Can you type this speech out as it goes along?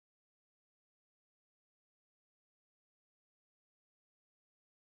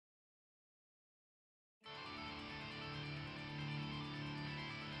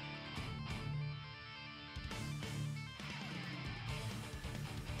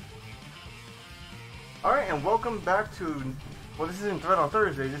Alright, and welcome back to, well, this isn't Thread on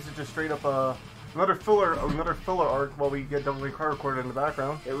Thursday, this is just straight up another filler arc while we get Devil May Cry recorded in the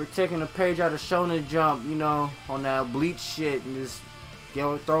background. Yeah, we're taking a page out of Shonen Jump, you know, on that Bleach shit, and just, you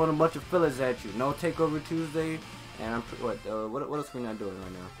know, throwing a bunch of fillers at you. No Takeover Tuesday, and what else are we not doing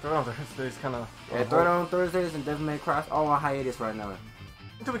right now? Thread on Thursday's kind of... Yeah, Thread on Thursdays and Devil May Cry all on hiatus right now.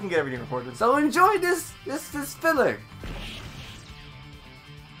 Until we can get everything recorded. So enjoy this filler.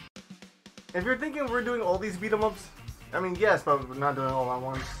 If you're thinking we're doing all these beat-em-ups, I mean, yes, but we're not doing it all at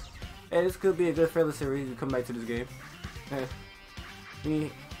once. Hey, this could be a good filler series. We come back to this game.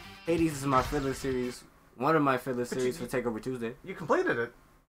 Hades is my filler series. One of my filler series for Takeover Tuesday. You completed it.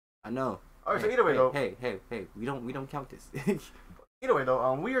 I know. Alright, so either way though. Hey, we don't count this. Either way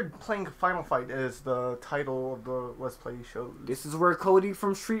though, we are playing Final Fight as the title of the Let's Play show. This is where Cody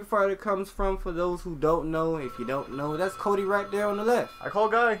from Street Fighter comes from. For those who don't know, if you don't know, that's Cody right there on the left. I call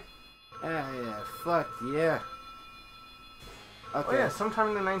Guy. Yeah, fuck yeah. Okay. Oh yeah, sometime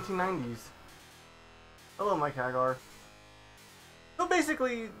in the 1990s. Hello, Mike Hagar. So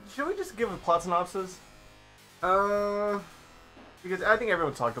basically, should we just give a plot synopsis? Because I think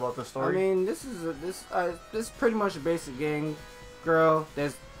everyone talked about this story. I mean, this is pretty much a basic game. Girl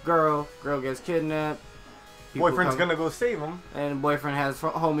gets kidnapped. Boyfriend's gonna go save him. And boyfriend has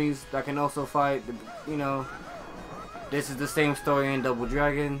homies that can also fight. You know, this is the same story in Double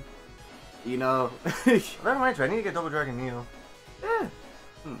Dragon. You know. That reminds me, I need to get Double Dragon Neo. Yeah.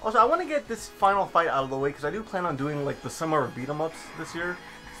 Also, I want to get this Final Fight out of the way because I do plan on doing like the summer beat 'em ups this year.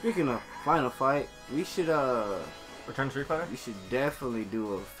 Speaking of Final Fight, we should Return to Street Fighter. We should definitely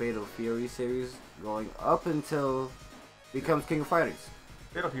do a Fatal Fury series going up until it becomes King of Fighters.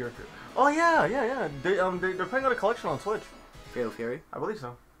 Fatal Fury. Oh yeah. They're putting out a collection on Switch. Fatal Fury. I believe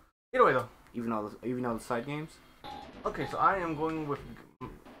so. Either way though. Even all the side games. Okay, so I am going with.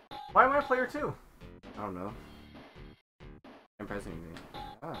 Why am I player 2? I don't know. I'm pressing anything.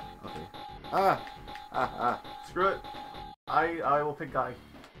 Okay. Screw it. I will pick Guy.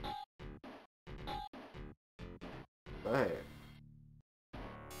 Go ahead.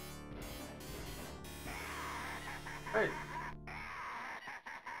 Hey.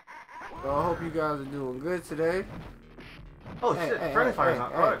 So I hope you guys are doing good today. Oh shit, friendly fire's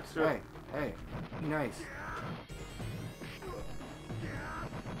on. Alright, screw it. Hey, be nice.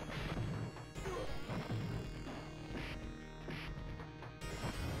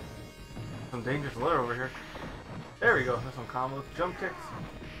 Some dangerous litter over here. There we go. There's some combos. Jump kicks.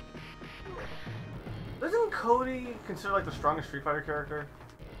 Isn't Cody considered like the strongest Street Fighter character?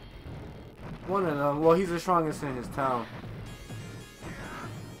 One of them. Well, he's the strongest in his town.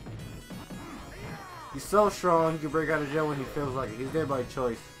 He's so strong, he can break out of jail when he feels like it. He's there by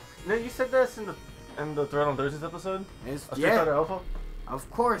choice. No, you said this in the Thread on Thursdays episode? Street Fighter Alpha? Of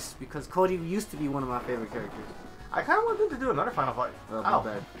course, because Cody used to be one of my favorite characters. I kind of want them to do another Final Fight. Oh, my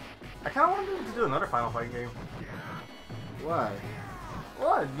bad. I kind of want them to do another Final Fight game. Why?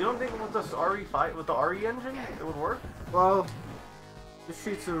 What? You don't think with this with the RE engine, it would work? Well, the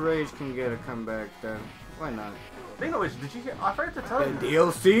Streets of Rage can get a comeback then. Why not? Speaking of which, did you get? I forgot to tell you.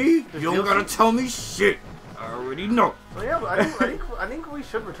 DLC? You don't gotta tell me shit. I already know. So yeah, but I think we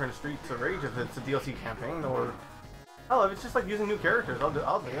should return to Streets of Rage if it's a DLC campaign or hell, if it's just like using new characters, I'll do it.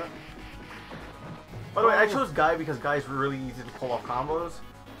 By the way, I chose Guy because Guy's really easy to pull off combos.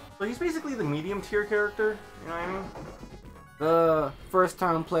 So he's basically the medium tier character, you know what I mean? The first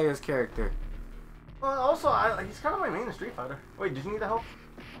time player's character. Well, also, he's kind of my main in Street Fighter. Wait, did you need the help?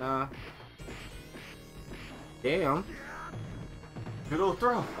 Nah. Damn. Good old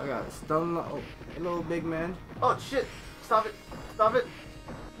throw. I got stun. Oh, hello, big man. Oh shit! Stop it! Stop it!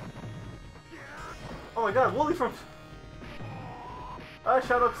 Oh my god, Wooly from...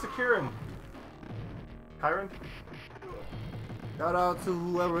 shout out to Kirin. Kyron? Shout out to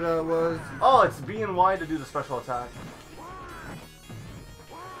whoever that was. Oh, it's B and Y to do the special attack.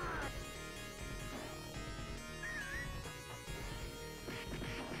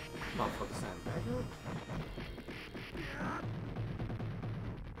 Motherfucker sandbag.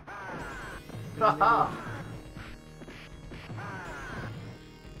 Haha!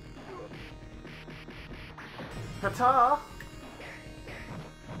 Ta-ta!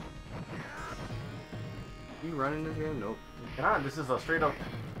 You running this game? Nope. Cannot. This is a straight up.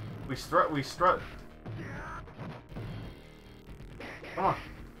 We strut. Come on.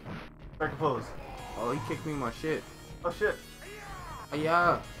 Back pose. Oh, he kicked me in my shit. Oh shit.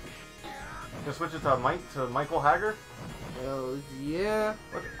 Yeah. Just switch it to Michael Hager. Hell yeah.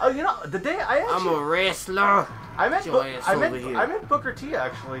 What? Oh, you know, the day I actually... I'm a wrestler. I met Booker T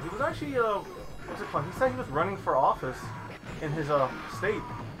actually. He was actually what's it called? He said he was running for office in his state.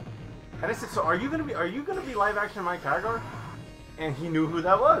 And I said, so are you gonna be live action Mike Hagar? And he knew who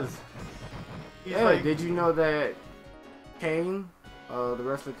that was. He's Yeah, like, did you know that Kane, the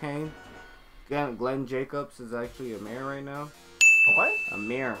wrestler Kane, Glenn Jacobs is actually a mayor right now? what? A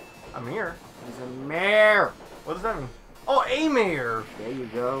mayor. A mayor? He's a mayor. What does that mean? Oh, a mayor. There you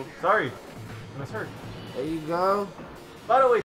go. Sorry, I misheard. There you go. By the way.